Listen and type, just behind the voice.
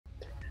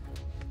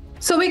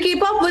So we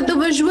keep up with the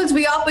visuals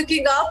we are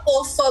picking up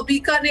of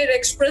Bikaner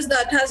Express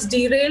that has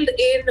derailed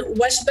in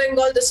West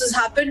Bengal. This has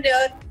happened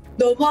near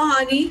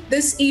Guwahati.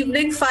 This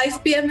evening,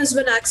 5 p.m. is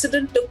when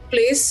accident took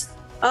place.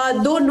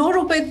 Though no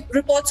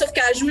reports of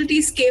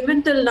casualties came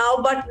in till now,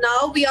 but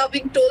now we are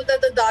being told that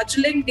the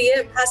Darjeeling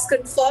DM has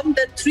confirmed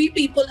that 3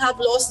 people have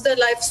lost their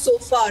lives so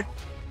far.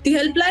 The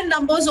helpline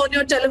numbers on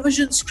your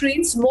television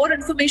screens, more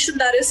information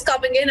that is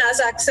coming in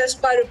as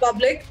accessed by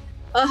Republic.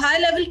 A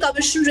high-level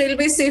Commission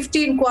Railway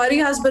Safety Inquiry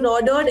has been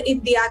ordered in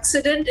the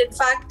accident. In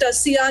fact,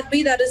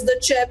 CRB, that is the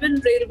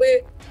Chairman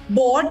Railway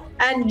Board,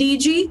 and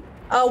DG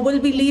will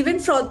be leaving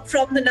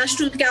from the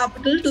national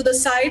capital to the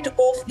site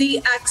of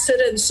the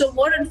accident. So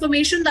more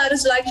information that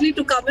is likely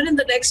to come in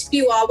the next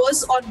few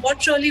hours on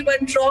what really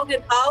went wrong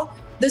and how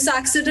this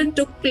accident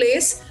took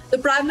place. The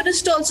Prime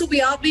Minister also,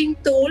 we are being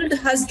told,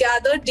 has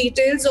gathered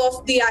details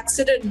of the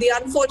accident, the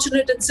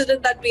unfortunate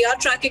incident that we are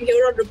tracking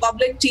here on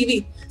Republic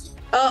TV.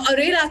 A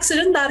rail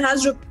accident that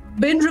has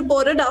been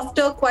reported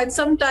after quite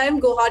some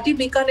time.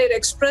 Guwahati-Bikaner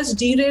Express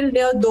derailed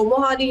near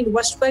Guwahati in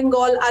West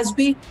Bengal. As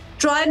we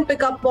try and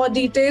pick up more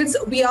details,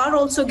 we are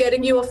also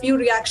getting you a few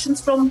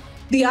reactions from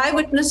the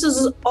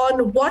eyewitnesses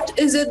on what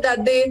is it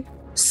that they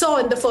saw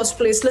in the first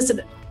place. Listen.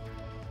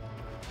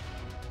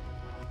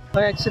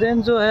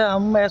 Accident जो है,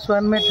 हम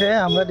S1 में थे,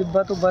 हमारा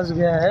डिब्बा तो बच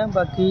गया है।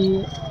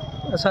 बाकी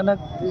अचानक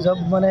जब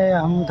मैंने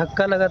हम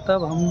धक्का लगा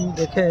तब हम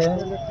देखे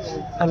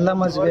हल्ला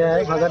मच गया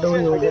है, भागा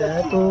दौड़ी हो गया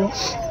है। तो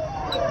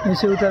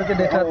नीचे उतर के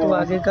देखा तो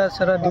आगे का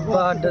सारा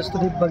डिब्बा डस्ट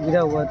डिब्बा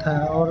गिरा हुआ था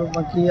और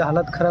बाकी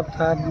हालत ख़राब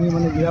था। आदमी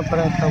मैंने गिरा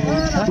पड़ा था, वो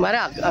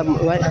मारा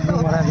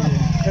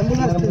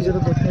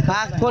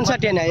गया। कौन सा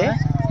ट्रेन है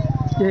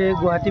ये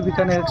गुवाहाटी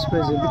बीकानेर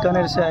एक्सप्रेस है,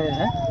 बीकानेर से आए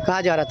हैं।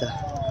 कहाँ जा रहा था?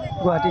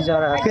 गुवाहाटी जा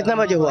रहा है। कितना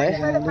बजे हुआ है?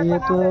 ये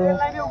तो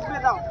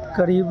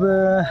करीब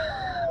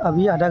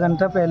अभी आधा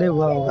घंटा पहले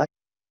हुआ होगा।